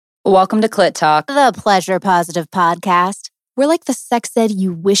Welcome to Clit Talk, the pleasure positive podcast. We're like the sex ed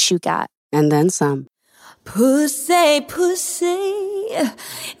you wish you got. And then some. Pussy, pussy,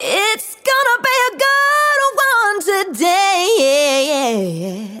 it's gonna be a good one today,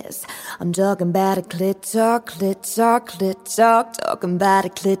 yes. I'm talking about a clit talk, clit talk, clit talk. Talking about a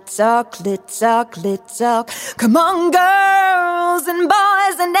clit talk, clit talk, clit talk. Come on, girls and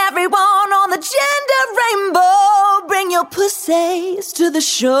boys and everyone on the gender rainbow. Bring your pussies to the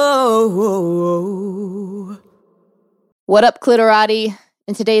show. What up, clitorati?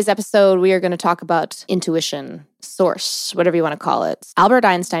 In today's episode, we are going to talk about intuition, source, whatever you want to call it. Albert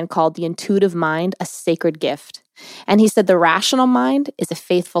Einstein called the intuitive mind a sacred gift. And he said the rational mind is a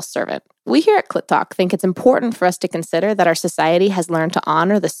faithful servant. We here at Clit Talk think it's important for us to consider that our society has learned to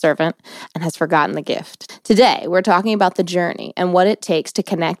honor the servant and has forgotten the gift. Today, we're talking about the journey and what it takes to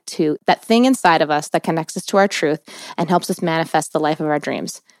connect to that thing inside of us that connects us to our truth and helps us manifest the life of our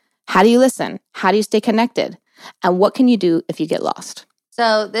dreams. How do you listen? How do you stay connected? And what can you do if you get lost?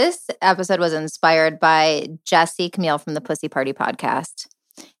 So this episode was inspired by Jessie Camille from the Pussy Party podcast.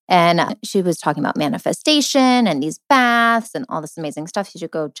 And she was talking about manifestation and these baths and all this amazing stuff. You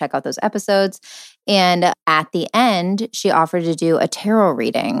should go check out those episodes. And at the end, she offered to do a tarot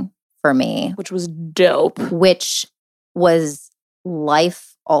reading for me. Which was dope. Which was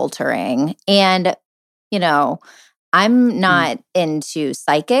life-altering. And, you know, I'm not into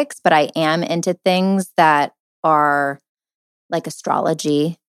psychics, but I am into things that are like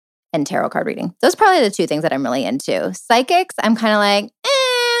astrology and tarot card reading. Those are probably the two things that I'm really into. Psychics, I'm kind of like,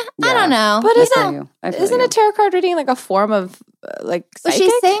 I don't know. But isn't a tarot card reading like a form of like psychic? But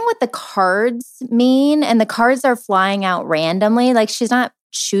she's saying what the cards mean, and the cards are flying out randomly. Like she's not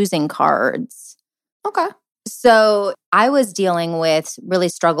choosing cards. Okay. So I was really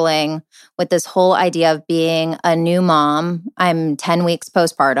struggling with this whole idea of being a new mom. I'm 10 weeks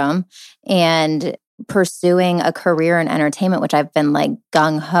postpartum and pursuing a career in entertainment, which I've been like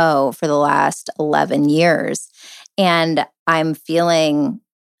gung-ho for the last 11 years. And I'm feeling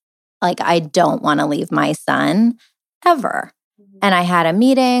like I don't want to leave my son ever. And I had a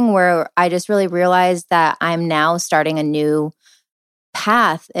meeting where I just really realized that I'm now starting a new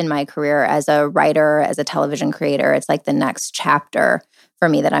path in my career as a writer, as a television creator. It's like the next chapter for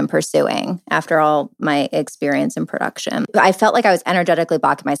me that I'm pursuing after all my experience in production. I felt like I was energetically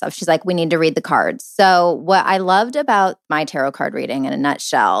blocking myself. She's like, we need to read the cards. So what I loved about my tarot card reading in a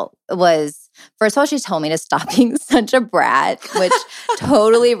nutshell was, first of all, she told me to stop being such a brat, which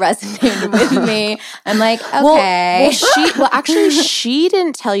totally resonated with me. I'm like, okay. Actually, she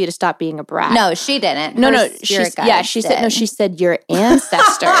didn't tell you to stop being a brat. No, she didn't. She said your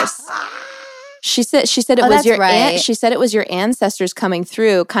ancestors. She said it was your she said it was your ancestors coming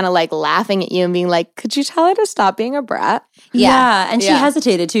through, kind of like laughing at you and being like, "Could you tell her to stop being a brat?" Yeah, and she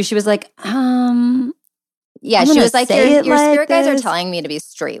hesitated too. She was like, Yeah, she was like, your spirit guys are telling me to be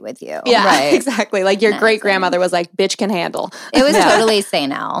straight with you. Yeah, right. Exactly. Like your great-grandmother was like, bitch can handle. It was totally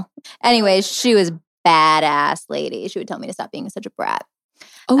Saynel. Anyways, she was badass lady. She would tell me to stop being such a brat.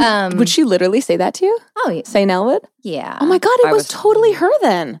 Oh, would she literally say that to you? Oh, yeah. Saynel would? Yeah. Oh my God, it was totally her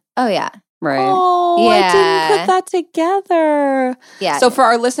then. Oh, yeah. Right. Oh, yeah. I didn't put that together. Yeah. So for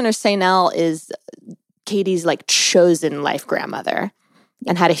our listeners, Saynel is Katie's like chosen life grandmother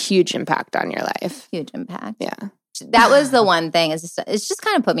and had a huge impact on your life. Huge impact. Yeah. That was the one thing. It's just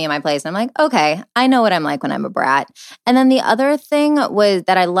kind of put me in my place. And I'm like, okay, I know what I'm like when I'm a brat. And then the other thing was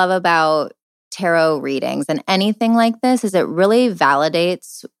that I love about tarot readings and anything like this is it really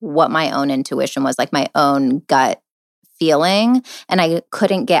validates what my own intuition was, like my own gut feeling. And I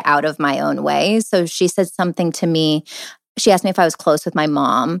couldn't get out of my own way. So she said something to me. She asked me if I was close with my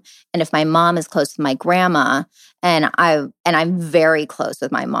mom and if my mom is close with my grandma. And I'm very close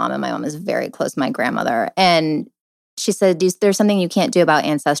with my mom, and my mom is very close to my grandmother. And she said, there's something you can't do about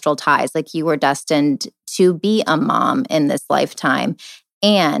ancestral ties. Like you were destined to be a mom in this lifetime.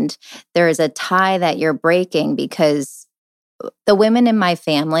 And there is a tie that you're breaking because the women in my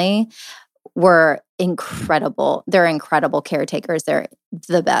family were incredible. They're incredible caretakers. They're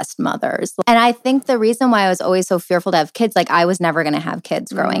the best mothers. And I think the reason why I was always so fearful to have kids, like I was never going to have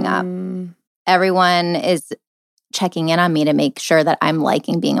kids growing up. Everyone is checking in on me to make sure that I'm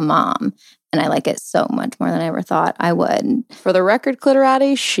liking being a mom. And I like it so much more than I ever thought I would. For the record,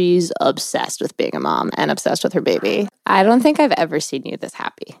 Clitorati, she's obsessed with being a mom and obsessed with her baby. I don't think I've ever seen you this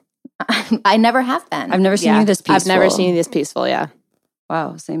happy. I never have been. I've never seen you this peaceful. I've never seen you this peaceful, yeah.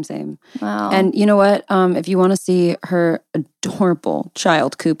 Wow, same. Wow. And you know what? If you want to see her adorable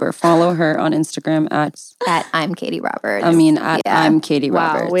child Cooper, follow her on Instagram at I'm Katie Roberts. I'm Katie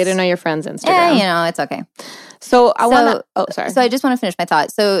Roberts. Wow, way to know your friend's Instagram. Yeah, it's okay. So I want to. Oh, sorry. So I just want to finish my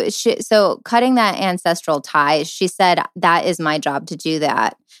thought. So cutting that ancestral tie, she said that is my job to do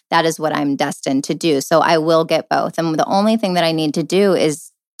that. That is what I'm destined to do. So I will get both. And the only thing that I need to do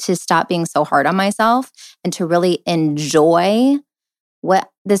is to stop being so hard on myself and to really enjoy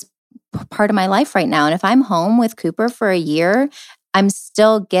what this part of my life right now. And if I'm home with Cooper for a year, I'm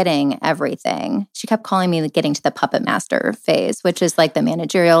still getting everything. She kept calling me getting to the puppet master phase, which is like the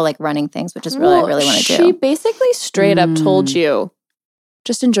managerial, like running things, which is really, I really want to do. She basically straight up told you,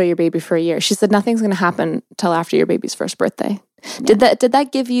 just enjoy your baby for a year. She said nothing's going to happen till after your baby's first birthday. Yeah. Did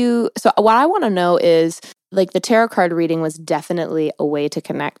that give you, so what I want to know is, like, the tarot card reading was definitely a way to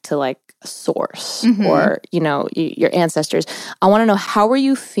connect to like a source or, your ancestors. I want to know, how were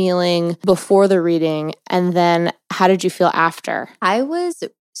you feeling before the reading, and then how did you feel after? I was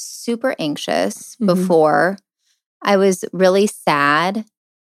super anxious before. I was really sad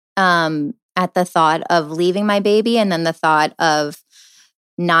at the thought of leaving my baby, and then the thought of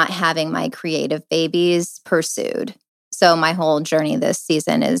not having my creative babies pursued. So my whole journey this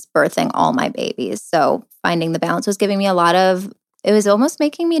season is birthing all my babies. So finding the balance was giving me it was almost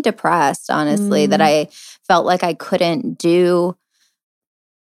making me depressed, honestly, that I felt like I couldn't do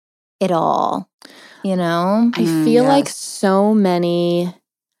it all, I feel like so many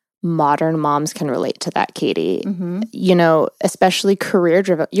modern moms can relate to that, Katie. Especially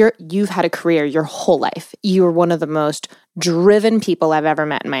career-driven. You've had a career your whole life. You were one of the most driven people I've ever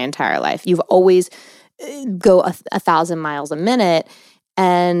met in my entire life. You've always go 1,000 miles a minute.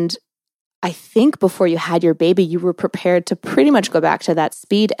 And I think before you had your baby, you were prepared to pretty much go back to that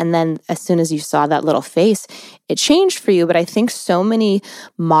speed. And then as soon as you saw that little face, it changed for you. But I think so many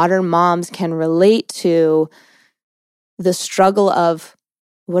modern moms can relate to the struggle of,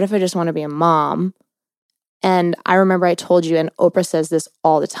 what if I just want to be a mom? And I remember I told you, and Oprah says this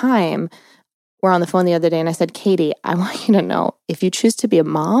all the time, we're on the phone the other day and I said, Katie, I want you to know, if you choose to be a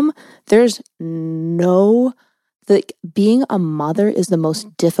mom, being a mother is the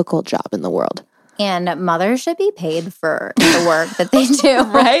most difficult job in the world. And mothers should be paid for the work that they do.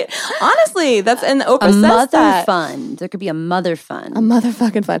 Right? Honestly, and Oprah says mother that. fund. There could be a mother fund. A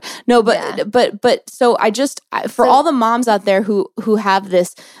motherfucking fund. No, but so for all the moms out there who have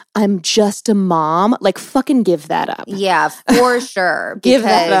this, I'm just a mom, like, fucking give that up. Yeah, for sure. Give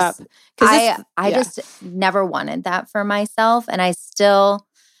that up. I just never wanted that for myself. And I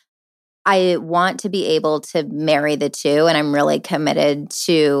want to be able to marry the two, and I'm really committed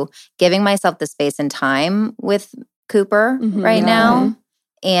to giving myself the space and time with Cooper right now.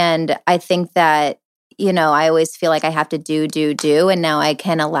 And I think that, I always feel like I have to do, and now I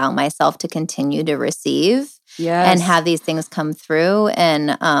can allow myself to continue to receive and have these things come through,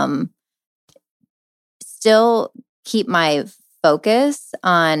 and still keep my focus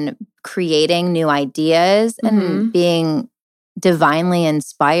on creating new ideas and being divinely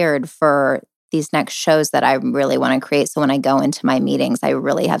inspired for these next shows that I really want to create. So when I go into my meetings, I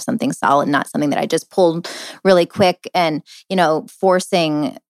really have something solid, not something that I just pulled really quick and,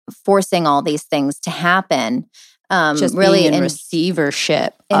 forcing all these things to happen. Just really being in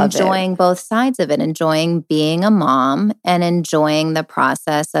receivership of enjoying both sides of it, enjoying being a mom and enjoying the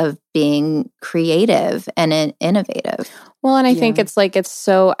process of being creative and innovative. Well, and I think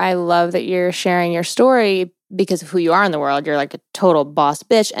I love that you're sharing your story because of who you are in the world. You're like a total boss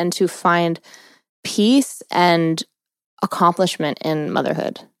bitch, and to find peace and accomplishment in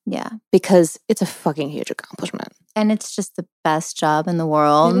motherhood. Yeah. Because it's a fucking huge accomplishment. And it's just the best job in the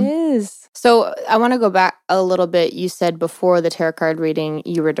world. It is. So I want to go back a little bit. You said before the tarot card reading,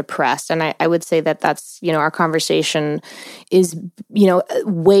 you were depressed. And I would say that that's, our conversation is,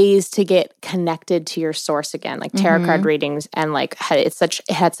 ways to get connected to your source again, like tarot card readings, and like it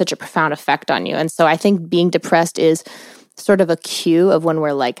had such a profound effect on you. And so I think being depressed is sort of a cue of when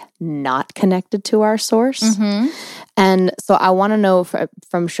we're like not connected to our source. And so I want to know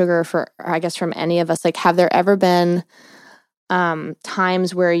from Sugar, I guess from any of us, like, have there ever been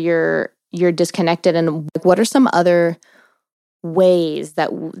times where you're disconnected, and what are some other ways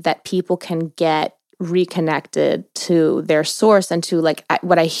that people can get reconnected to their source and to, like,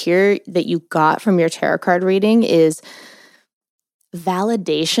 what I hear that you got from your tarot card reading is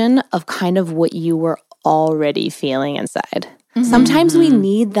validation of kind of what you were already feeling inside. Sometimes we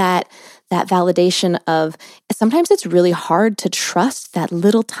need that validation of, sometimes it's really hard to trust that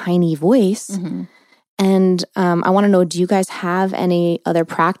little tiny voice. And I want to know, do you guys have any other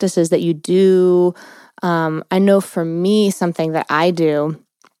practices that you do I know for me, something that I do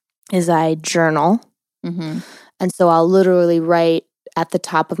is I journal. Mm-hmm. And so I'll literally write at the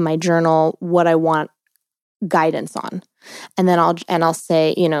top of my journal what I want guidance on. And then I'll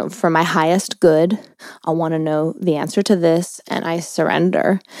say, you know, for my highest good, I want to know the answer to this, and I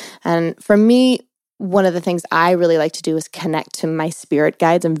surrender. And for me, one of the things I really like to do is connect to my spirit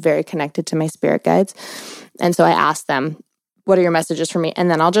guides. I'm very connected to my spirit guides. And so I ask them, what are your messages for me? And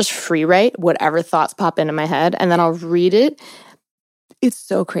then I'll just free write whatever thoughts pop into my head, and then I'll read it. It's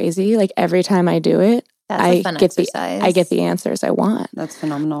so crazy. Like every time I do it, That's a fun exercise. I get the answers I want. That's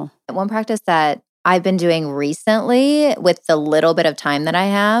phenomenal. One practice that I've been doing recently with the little bit of time that I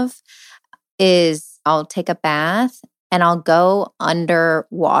have is I'll take a bath and I'll go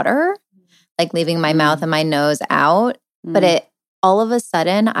underwater, like leaving my mouth and my nose out. But all of a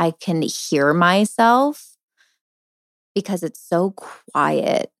sudden I can hear myself because it's so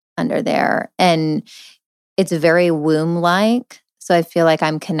quiet under there. And it's very womb-like. So I feel like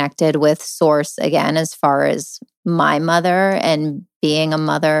I'm connected with source again, as far as my mother and being a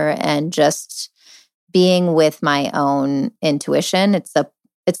mother and just being with my own intuition. It's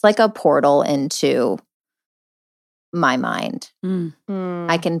like a portal into my mind.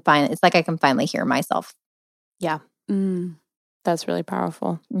 I can finally hear myself. Yeah. That's really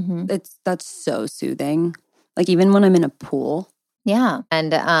powerful. Mm-hmm. That's so soothing. Like even when I'm in a pool. Yeah. And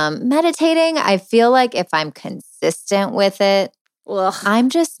meditating, I feel like if I'm consistent with it, I'm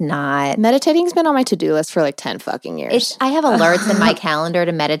just not. Meditating's been on my to-do list for like 10 fucking years. I have alerts in my calendar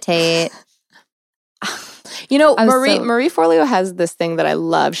to meditate. You know, Marie Forleo has this thing that I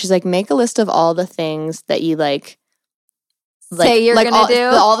love. She's like, make a list of all the things that you say you're going to do.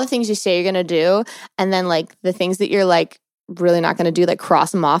 All the things you say you're going to do. And then like the things that you're like really not going to do, like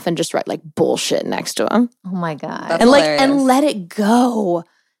cross them off and just write like bullshit next to them. Oh my God. That's and hilarious. and let it go.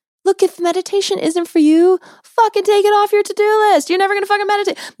 Look, if meditation isn't for you, fucking take it off your to-do list. You're never going to fucking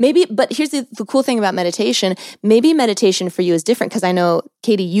meditate. Maybe, but here's the cool thing about meditation. Maybe meditation for you is different because I know,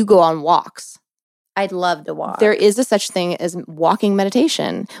 Katie, you go on walks. I'd love to walk. There is a such thing as walking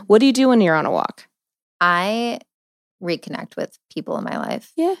meditation. What do you do when you're on a walk? I reconnect with people in my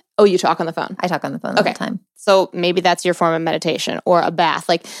life. Yeah. Oh, you talk on the phone? I talk on the phone all the time. So maybe that's your form of meditation, or a bath.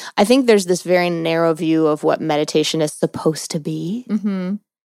 Like, I think there's this very narrow view of what meditation is supposed to be. Mm-hmm.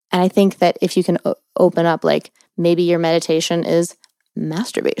 And I think that if you can open up, like maybe your meditation is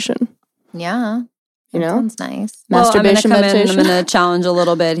masturbation. Yeah. You know? Sounds nice. Masturbation meditation. I'm going to challenge a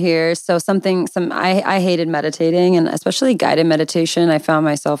little bit here. So I hated meditating, and especially guided meditation. I found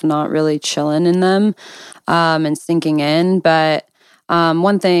myself not really chilling in them and sinking in. But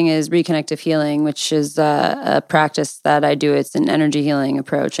one thing is reconnective healing, which is a practice that I do. It's an energy healing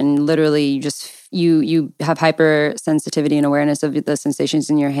approach. And literally you have hypersensitivity and awareness of the sensations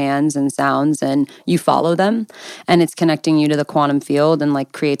in your hands and sounds, and you follow them, and it's connecting you to the quantum field and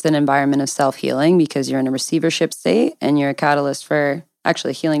like creates an environment of self-healing because you're in a receivership state and you're a catalyst for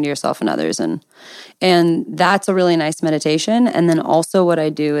actually healing to yourself and others. And that's a really nice meditation. And then also what I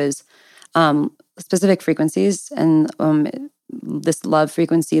do is specific frequencies, and this love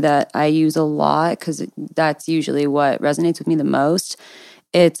frequency that I use a lot because that's usually what resonates with me the most.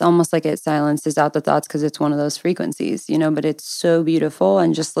 It's almost like it silences out the thoughts because it's one of those frequencies, you know, but it's so beautiful.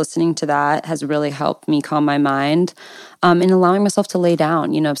 And just listening to that has really helped me calm my mind and allowing myself to lay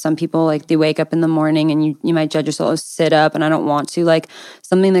down. You know, some people, like, they wake up in the morning and you might judge yourself, sit up, and I don't want to. Like,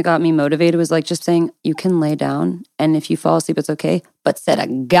 something that got me motivated was like just saying, you can lay down, and if you fall asleep, it's okay, but set a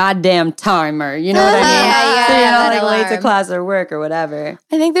goddamn timer. You know what I mean? So you're not like late to class or work or whatever.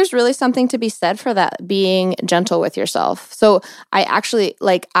 I think there's really something to be said for that, being gentle with yourself. So I actually,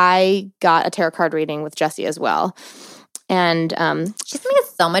 I got a tarot card reading with Jessie as well. And she's going to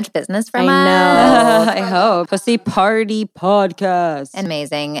get so much business from us. I know. I hope. Pussy Party Podcast.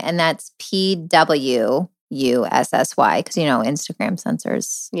 Amazing. And that's PWUSSY because, you know, Instagram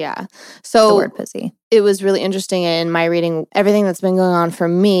censors Yeah. the So word pussy. it was really interesting in my reading, everything that's been going on for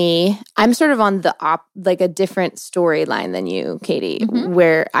me. I'm sort of on the a different storyline than you, Katie,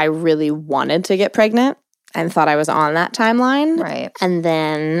 where I really wanted to get pregnant and thought I was on that timeline. Right. And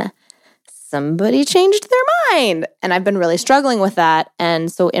then somebody changed their mind. And I've been really struggling with that. And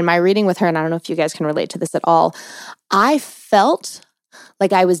so in my reading with her, and I don't know if you guys can relate to this at all, I felt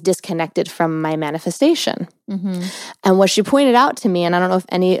like I was disconnected from my manifestation. Mm-hmm. And what she pointed out to me, and I don't know if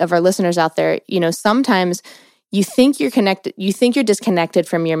any of our listeners out there, you know, sometimes you think you're connected, you think you're disconnected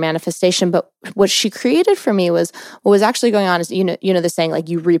from your manifestation, but what she created for me was, what was actually going on is, you know the saying, like,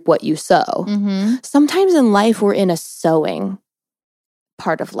 you reap what you sow. Mm-hmm. Sometimes in life, we're in a sowing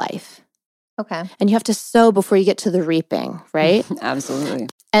part of life. Okay. And you have to sow before you get to the reaping, right? Absolutely.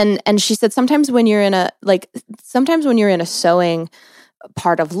 And she said sometimes when you're in a sewing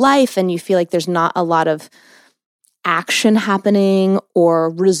part of life and you feel like there's not a lot of action happening or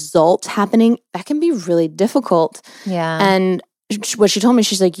result happening, that can be really difficult. Yeah. And what she told me,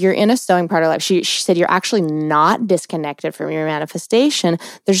 she's like, you're in a sewing part of life. She said, you're actually not disconnected from your manifestation.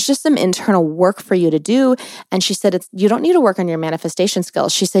 There's just some internal work for you to do. And she said, you don't need to work on your manifestation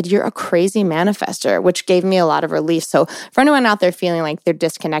skills. She said, you're a crazy manifester, which gave me a lot of relief. So for anyone out there feeling like they're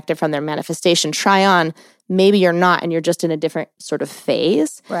disconnected from their manifestation, try on. Maybe you're not, and you're just in a different sort of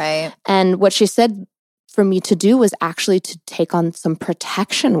phase. Right. And what she said for me to do was actually to take on some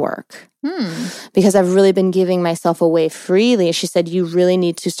protection work. Because I've really been giving myself away freely. She said, you really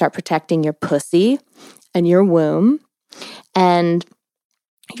need to start protecting your pussy and your womb and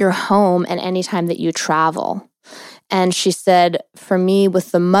your home and any time that you travel. And she said, for me, with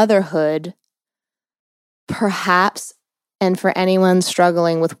the motherhood, perhaps, and for anyone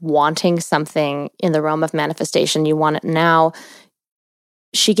struggling with wanting something in the realm of manifestation, you want it now,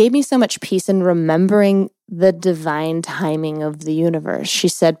 she gave me so much peace in remembering the divine timing of the universe. She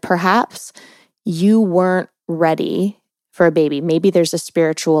said, perhaps you weren't ready for a baby. Maybe there's a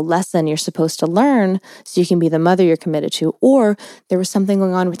spiritual lesson you're supposed to learn so you can be the mother you're committed to, or there was something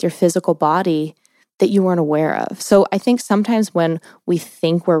going on with your physical body that you weren't aware of. So I think sometimes when we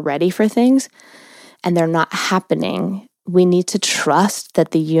think we're ready for things and they're not happening, we need to trust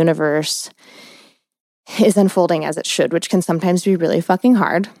that the universe is unfolding as it should, which can sometimes be really fucking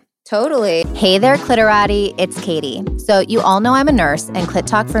hard. Totally. Hey there, Clitorati. It's Katie. So you all know I'm a nurse, and Clit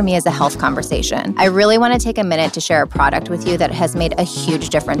Talk for me is a health conversation. I really want to take a minute to share a product with you that has made a huge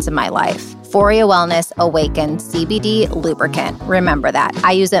difference in my life. Foria Wellness Awaken CBD Lubricant. Remember that.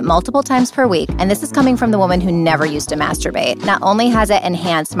 I use it multiple times per week, and this is coming from the woman who never used to masturbate. Not only has it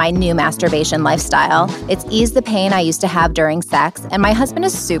enhanced my new masturbation lifestyle, it's eased the pain I used to have during sex, and my husband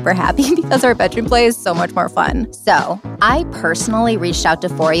is super happy because our bedroom play is so much more fun. So I personally reached out to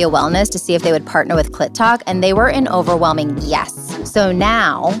Foria Wellness to see if they would partner with Clit Talk, and they were an overwhelming yes. So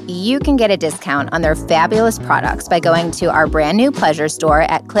now you can get a discount on their fabulous products by going to our brand new pleasure store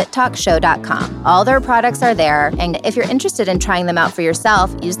at clittalkshow.com. All their products are there, and if you're interested in trying them out for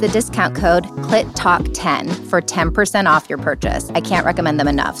yourself, use the discount code CLITTALK10 for 10% off your purchase. I can't recommend them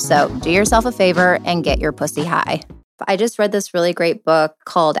enough, so do yourself a favor and get your pussy high. I just read this really great book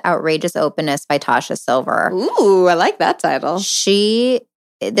called Outrageous Openness by Tasha Silver. Ooh, I like that title.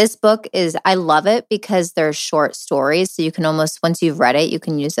 This book is, I love it because they're short stories. So you can almost, once you've read it, you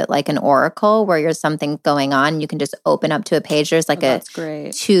can use it like an oracle where there's something going on. You can just open up to a page. There's like a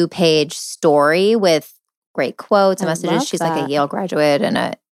 2-page story with great quotes and messages. She's like a Yale graduate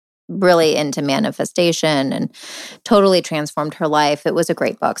and really into manifestation and totally transformed her life. It was a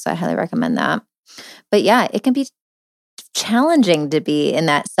great book. So I highly recommend that. But yeah, it can be challenging to be in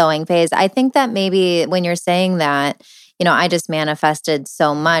that sewing phase. I think that maybe when you're saying that, I just manifested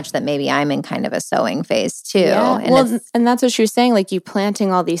so much that maybe I'm in kind of a sowing phase too. Yeah. And that's what she was saying, like you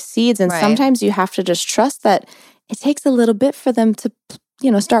planting all these seeds. And sometimes you have to just trust that it takes a little bit for them to,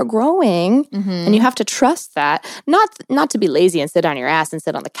 start growing. Mm-hmm. And you have to trust that. Not to be lazy and sit on your ass and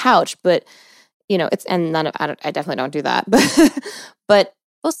sit on the couch, but, I definitely don't do that. But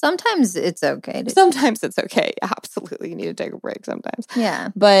well, sometimes it's okay. Sometimes it's okay. Absolutely. You need to take a break sometimes. Yeah.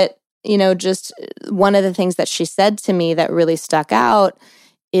 But just one of the things that she said to me that really stuck out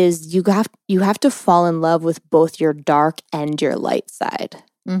is you have to fall in love with both your dark and your light side.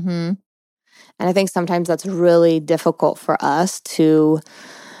 Mm-hmm. And I think sometimes that's really difficult for us to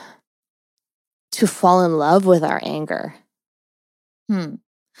fall in love with our anger.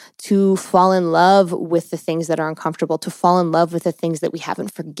 To fall in love with the things that are uncomfortable, to fall in love with the things that we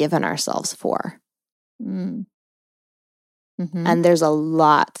haven't forgiven ourselves for. Mm-hmm. And there's a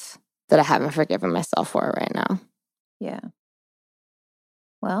lot that I haven't forgiven myself for right now. Yeah.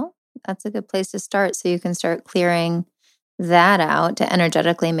 Well, that's a good place to start so you can start clearing that out to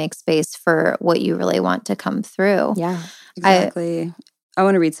energetically make space for what you really want to come through. Yeah, exactly. I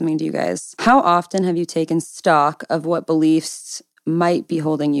want to read something to you guys. How often have you taken stock of what beliefs might be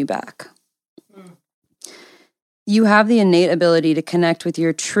holding you back? You have the innate ability to connect with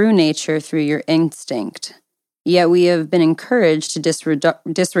your true nature through your instinct. Yet we have been encouraged to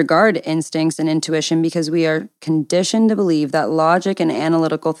disregard instincts and intuition because we are conditioned to believe that logic and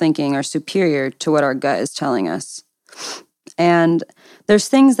analytical thinking are superior to what our gut is telling us. And there's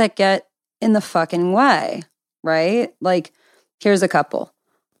things that get in the fucking way, right? Like, here's a couple.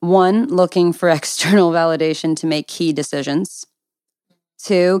 1, looking for external validation to make key decisions.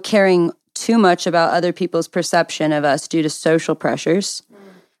 2, caring too much about other people's perception of us due to social pressures.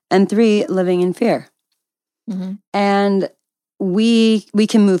 And 3, living in fear. Mm-hmm. And we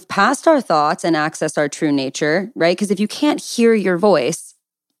can move past our thoughts and access our true nature, right? Because if you can't hear your voice,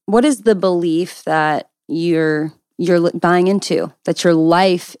 what is the belief that you're buying into, that your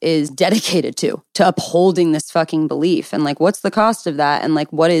life is dedicated to upholding this fucking belief? And like, what's the cost of that? And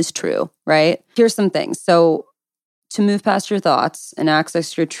like, what is true, right? Here's some things. So to move past your thoughts and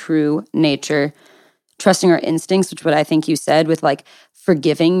access your true nature, trusting our instincts, which what I think you said with like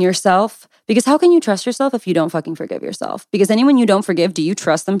forgiving yourself. Because how can you trust yourself if you don't fucking forgive yourself? Because anyone you don't forgive, do you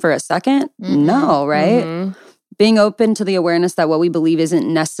trust them for a second? Mm-hmm. No, right? Mm-hmm. Being open to the awareness that what we believe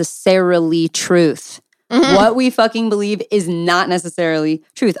isn't necessarily truth. Mm-hmm. What we fucking believe is not necessarily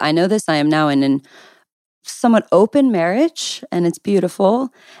truth. I know this. I am now in an somewhat open marriage, and it's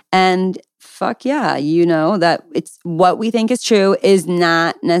beautiful. And fuck yeah, you know that it's what we think is true is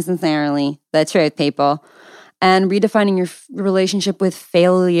not necessarily the truth, people. And redefining your relationship with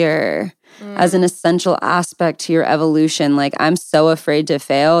failure as an essential aspect to your evolution. Like, I'm so afraid to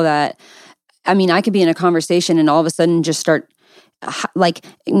fail that, I mean, I could be in a conversation and all of a sudden just start like,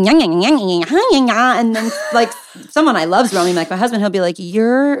 and then like someone I love's around me, like my husband, he'll be like,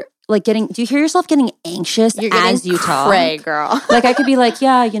 you're like do you hear yourself getting anxious as you talk? Cray, girl. Like I could be like,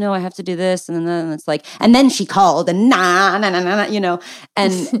 yeah, you know, I have to do this. And then it's like, and then she called and nah, you know,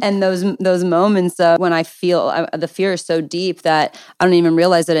 and those moments when I feel the fear is so deep that I don't even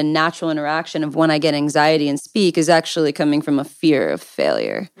realize that a natural interaction of when I get anxiety and speak is actually coming from a fear of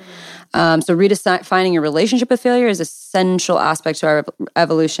failure. So redefining your relationship with failure is an essential aspect to our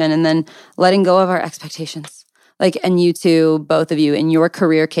evolution, and then letting go of our expectations. Like, and you two, both of you, in your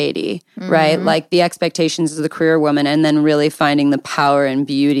career, Katie, right? Like the expectations of the career woman, and then really finding the power and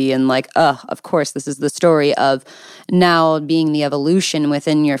beauty and like, of course, this is the story of now being the evolution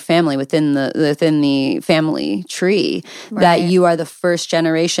within your family, within the family tree, right. That you are the first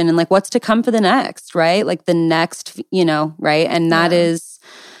generation and like what's to come for the next, right? Like the next, you know, right? And that is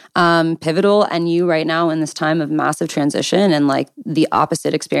pivotal. And you right now in this time of massive transition and like the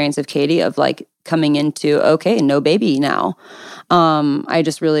opposite experience of Katie of like coming into, okay, no baby now. I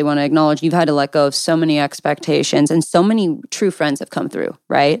just really want to acknowledge you've had to let go of so many expectations and so many true friends have come through,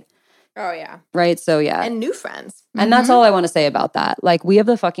 right? Oh, yeah. Right? So, yeah. And new friends. And that's all I want to say about that. Like, we have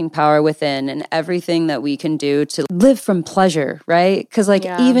the fucking power within and everything that we can do to live from pleasure, right? Because, like,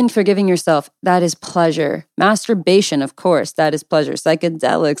 even forgiving yourself, that is pleasure. Masturbation, of course, that is pleasure.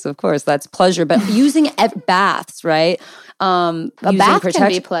 Psychedelics, of course, that's pleasure. But using baths, right? A bath can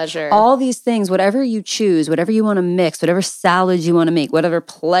be pleasure. All these things, whatever you choose, whatever you want to mix, whatever salad you want to make, whatever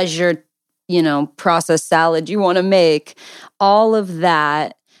pleasure, you know, processed salad you want to make, all of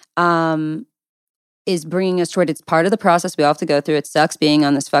that is bringing us toward, it's part of the process we all have to go through. It sucks being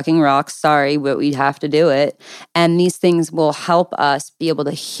on this fucking rock. Sorry, but we have to do it. And these things will help us be able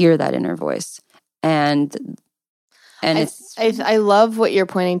to hear that inner voice. And I love what you're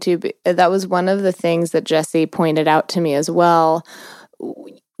pointing to. That was one of the things that Jesse pointed out to me as well.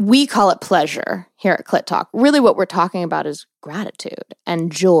 We call it pleasure here at Clit Talk. Really what we're talking about is gratitude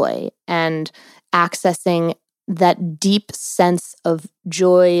and joy and accessing that deep sense of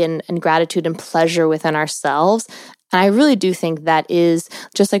joy and gratitude and pleasure within ourselves. And I really do think that is,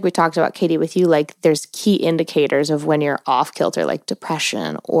 just like we talked about, Katie, with you, like there's key indicators of when you're off kilter, like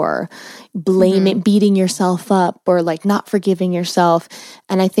depression or blaming, beating yourself up or like not forgiving yourself.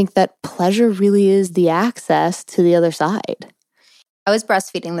 And I think that pleasure really is the access to the other side. I was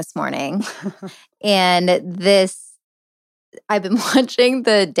breastfeeding this morning and I've been watching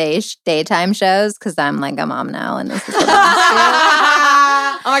the daytime shows because I'm like a mom now and this is what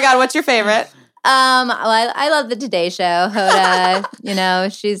I'm Oh my God, what's your favorite? I love the Today Show. Hoda, you know,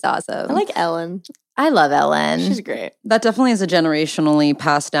 she's awesome. I like Ellen. I love Ellen. She's great. That definitely is a generationally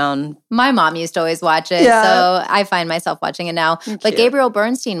passed down. My mom used to always watch it, so I find myself watching it now. But Gabrielle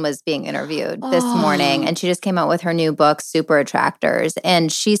Bernstein was being interviewed this morning, and she just came out with her new book, Super Attractors.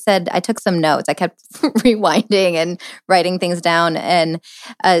 And she said, I took some notes. I kept rewinding and writing things down. And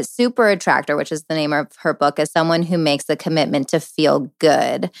a super attractor, which is the name of her book, is someone who makes a commitment to feel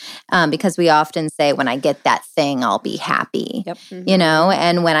good. Because we often say, when I get that thing, I'll be happy. Yep. You know,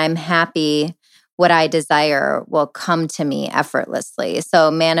 and when I'm happy, what I desire will come to me effortlessly. So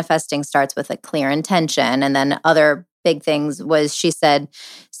manifesting starts with a clear intention. And then other big things was, she said,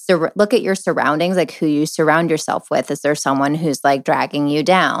 look at your surroundings, like who you surround yourself with. Is there someone who's like dragging you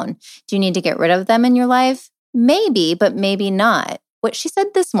down? Do you need to get rid of them in your life? Maybe, but maybe not. What she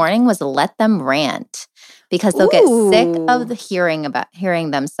said this morning was let them rant because they'll get sick of hearing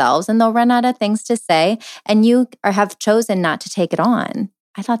themselves and they'll run out of things to say. And you have chosen not to take it on.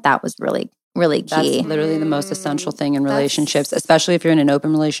 I thought that was really key. That's literally the most essential thing in relationships, especially if you're in an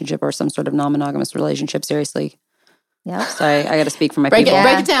open relationship or some sort of non-monogamous relationship, seriously. Yep. Sorry, I got to speak for my Break people.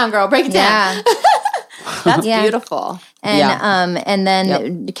 it down, girl. Break it down. That's beautiful. And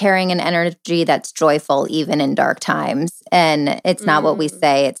then carrying an energy that's joyful even in dark times. And it's not what we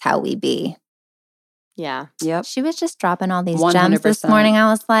say, it's how we be. Yeah. Yep. She was just dropping all these 100%. gems this morning. I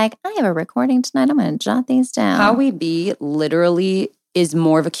was like, I have a recording tonight. I'm going to jot these down. How we be literally is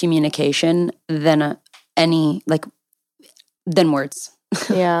more of a communication than than words.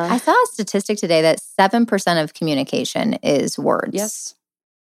 Yeah. I saw a statistic today that 7% of communication is words. Yes.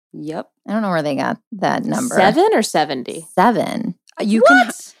 Yep. I don't know where they got that number. 7 or 70? 7. You What?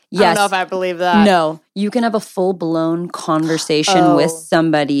 can. Yes. I don't know if I believe that. No, you can have a full-blown conversation with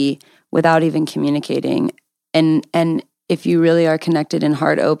somebody without even communicating. And if you really are connected and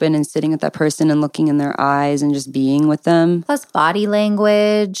heart open and sitting with that person and looking in their eyes and just being with them. Plus body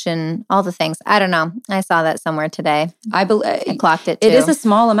language and all the things. I don't know. I saw that somewhere today. I clocked it too. It is a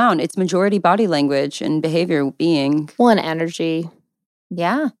small amount. It's majority body language and behavior being. Well, and energy.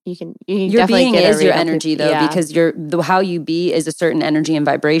 Yeah. Your being is your energy though, because how you be is a certain energy and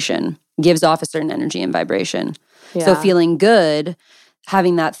vibration, gives off a certain energy and vibration. Yeah. So feeling good,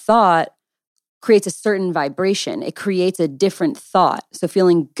 having that thought creates a certain vibration. It creates a different thought. So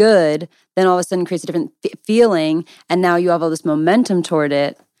feeling good then all of a sudden creates a different feeling, and now you have all this momentum toward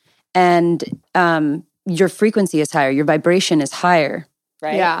it, and your frequency is higher, your vibration is higher,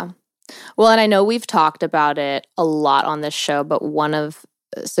 right? Yeah. Well, and I know we've talked about it a lot on this show, but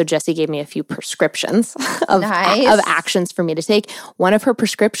so Jessie gave me a few prescriptions of actions for me to take. One of her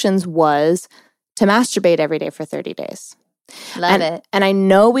prescriptions was to masturbate every day for 30 days. Love it. And I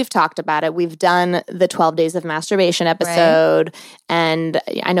know we've talked about it. We've done the 12 Days of Masturbation episode. Right. And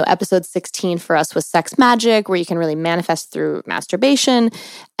I know episode 16 for us was Sex Magic, where you can really manifest through masturbation.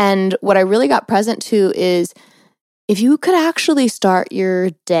 And what I really got present to is if you could actually start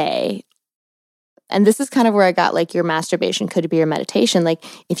your day, and this is kind of where I got like your masturbation could be your meditation. Like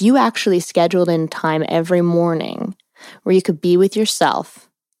if you actually scheduled in time every morning where you could be with yourself,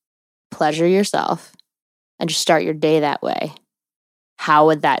 pleasure yourself, and just start your day that way, how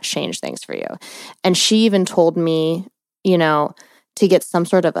would that change things for you? And she even told me, to get some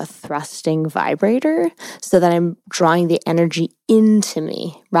sort of a thrusting vibrator so that I'm drawing the energy into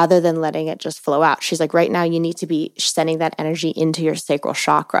me rather than letting it just flow out. She's like, right now you need to be sending that energy into your sacral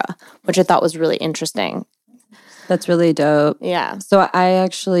chakra, which I thought was really interesting. That's really dope. Yeah. So I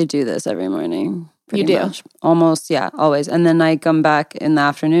actually do this every morning. You do? Much. Almost, yeah, always. And then I come back in the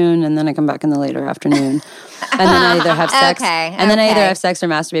afternoon, and then I come back in the later afternoon. And then I either have sex. Then I either have sex or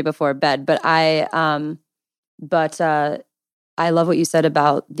masturbate before bed. But I love what you said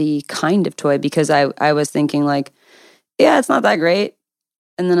about the kind of toy, because I was thinking like, yeah, it's not that great.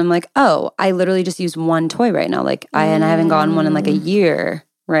 And then I'm like, oh, I literally just use one toy right now. Like I haven't gotten one in like a year,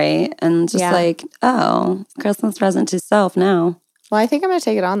 right? And just like, oh, Christmas present to self now. Well, I think I'm going to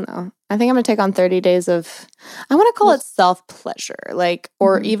take it on though. I think I'm going to take on 30 days of, I want to call it self-pleasure,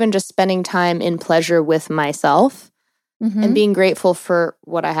 or even just spending time in pleasure with myself. And being grateful for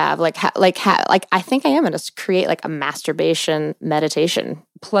what I have, I think I am going to create like a masturbation meditation.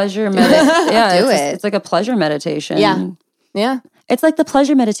 Pleasure meditation. Yeah, it. It's like a pleasure meditation. Yeah. It's like the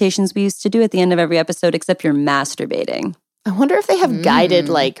pleasure meditations we used to do at the end of every episode, except you're masturbating. I wonder if they have guided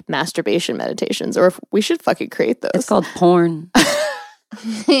like masturbation meditations, or if we should fucking create those. It's called porn.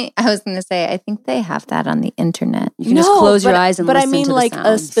 I was going to say, I think they have that on the internet. You can just close your eyes and listen to the sounds. But I mean like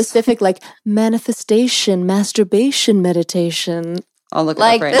a specific like manifestation, masturbation meditation. I'll look it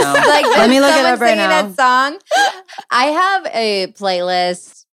up right now. Let me look it up right now. That song. I have a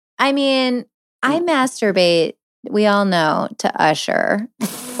playlist. I mean, I masturbate, we all know, to Usher.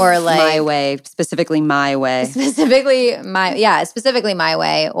 Or like My Way, specifically My Way. Specifically My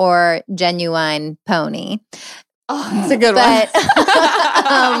Way, or Genuine Pony. Oh, it's a good one.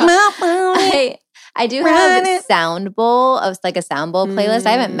 I do have a sound bowl playlist.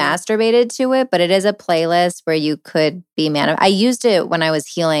 I haven't masturbated to it, but it is a playlist where you could be I used it when I was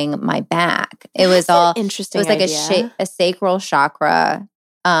healing my back. It was all interesting. It was like a sacral chakra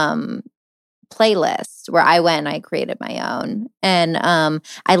playlist where I went and I created my own, and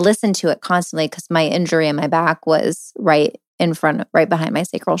I listened to it constantly because my injury in my back was right behind my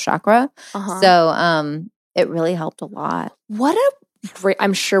sacral chakra. So it really helped a lot. What a great,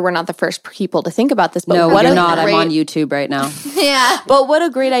 I'm sure we're not the first people to think about this, but no, what you're not. I'm on YouTube right now. Yeah. But what a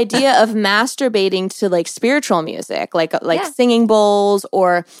great idea of masturbating to like spiritual music, like singing bowls,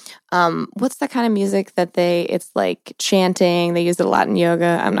 or what's that kind of music that it's like chanting. They use it a lot in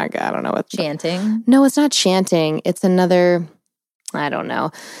yoga. I don't know what. Chanting? No, it's not chanting. It's another, I don't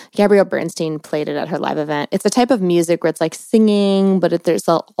know. Gabrielle Bernstein played it at her live event. It's a type of music where it's like singing, but there's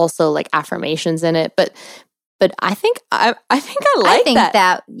also like affirmations in it. But But I think I like I think that.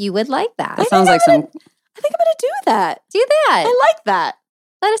 that you would like that. That sounds like some. I think I'm going to do that. Do that. I like that.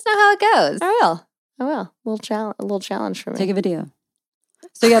 Let us know how it goes. I will. A little challenge for me. Take a video.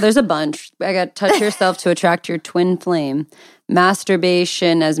 So yeah, there's a bunch. I got touch yourself to attract your twin flame,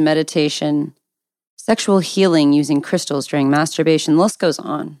 masturbation as meditation, sexual healing using crystals during masturbation. The list goes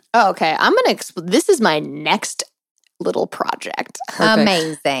on. Oh, okay. I'm going to this is my next little project.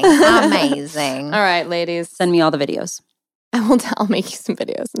 Perfect. Amazing. All right, ladies. Send me all the videos. I'll make you some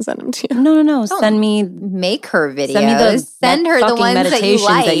videos and send them to you. No. Send me. Make her videos. Send me those. Send her the fucking ones meditations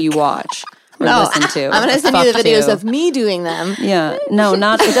that you like. watch or No, listen to. I'm going to send you the Fuck videos to. of me doing them. Yeah. No,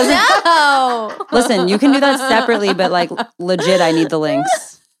 not. It doesn't. No. Listen, you can do that separately, but like legit, I need the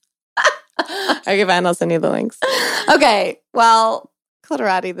links. Okay, fine. I'll send you the links. Okay. Well,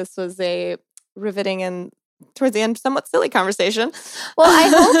 Clitorati, this was a riveting and towards the end, somewhat silly conversation. Well, I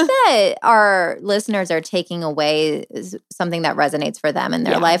hope that our listeners are taking away something that resonates for them in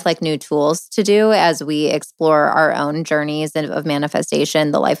their life, like new tools to do as we explore our own journeys of manifestation,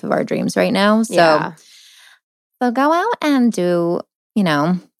 the life of our dreams right now. So go out and do,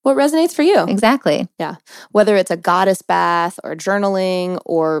 what resonates for you. Exactly. Yeah. Whether it's a goddess bath or journaling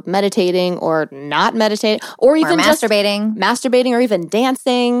or meditating or not meditating or even just masturbating or even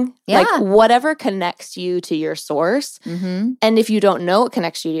dancing. Yeah. Like whatever connects you to your source. Mm-hmm. And if you don't know what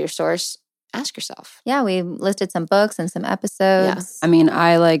connects you to your source, ask yourself. Yeah, we listed some books and some episodes. I mean,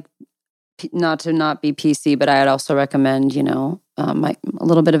 I like not be PC, but I'd also recommend, a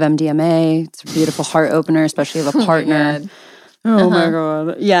little bit of MDMA. It's a beautiful heart opener, especially if a partner. Oh my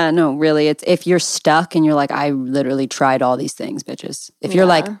God. Yeah, no, really. It's if you're stuck and you're like, I literally tried all these things, bitches. If you're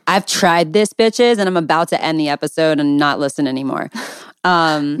like, I've tried this, bitches, and I'm about to end the episode and not listen anymore.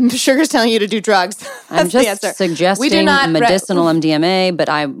 Sugar's telling you to do drugs. I'm just suggesting we do not medicinal MDMA,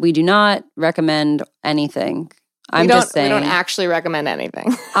 but we do not recommend anything. I'm just saying. We don't actually recommend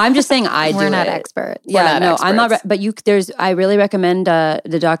anything. I'm just saying I do We're not it. experts. Yeah, no, I'm not. But I really recommend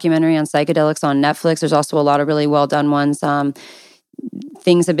the documentary on psychedelics on Netflix. There's also a lot of really well done ones.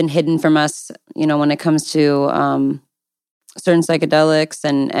 Things have been hidden from us, when it comes to certain psychedelics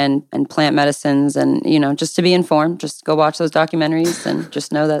and plant medicines, and just to be informed, just go watch those documentaries and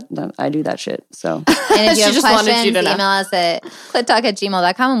just know that I do that shit. So, and if you have just wanted questions, you to know. email us at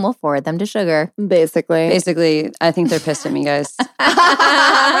clittalk@gmail.com and we'll forward them to Sugar. Basically, I think they're pissed at me, guys. pissed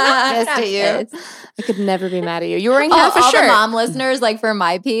at you. I could never be mad at you. You're wearing half a all shirt. the mom listeners, like for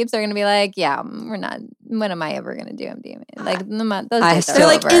my peeps, are going to be like, yeah, we're not. When am I ever going to do MDMA? Like, those days are They're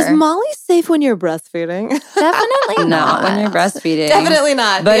like, over. is Molly safe when you're breastfeeding? Definitely Not when you're breastfeeding. Definitely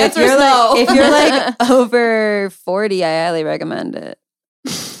not. But The if answer is no. if you're like over 40, I highly recommend it.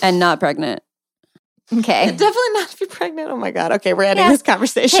 And not pregnant. Okay. Definitely not if you're pregnant. Oh my God. Okay, we're ending this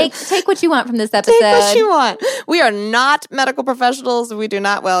conversation. Take what you want from this episode. Take what you want. We are not medical professionals. We do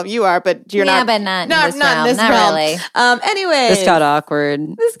not. Well, you are, but you're not. Yeah, but not in this not realm. in this Not realm. really. Anyway, This got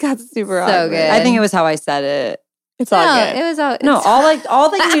awkward. This got super So awkward. good. I think it was how I said it. It's all good. It was all.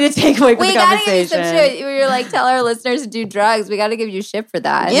 All that you need to take away from We the gotta give you conversation. some shit. We were like, tell our listeners to do drugs. We got to give you shit for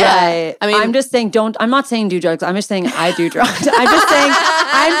that. Yeah. Right. I mean, I'm just saying I'm not saying do drugs. I'm just saying I do drugs. I'm just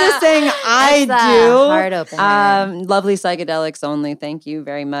saying I do. Heart opener. Lovely psychedelics only. Thank you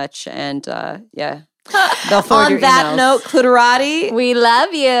very much. And they'll forward on your that emails. note, Clitorati, We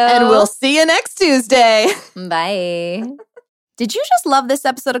love you. and we'll see you next Tuesday. Bye. Did you just love this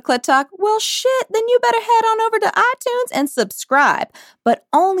episode of Clit Talk? Well, shit, then you better head on over to iTunes and subscribe, but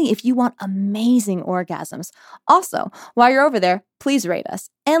only if you want amazing orgasms. Also, while you're over there, please rate us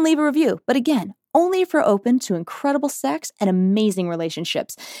and leave a review. But again, only if you're open to incredible sex and amazing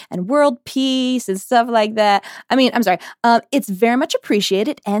relationships and world peace and stuff like that. I mean, I'm sorry. It's very much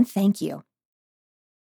appreciated and thank you.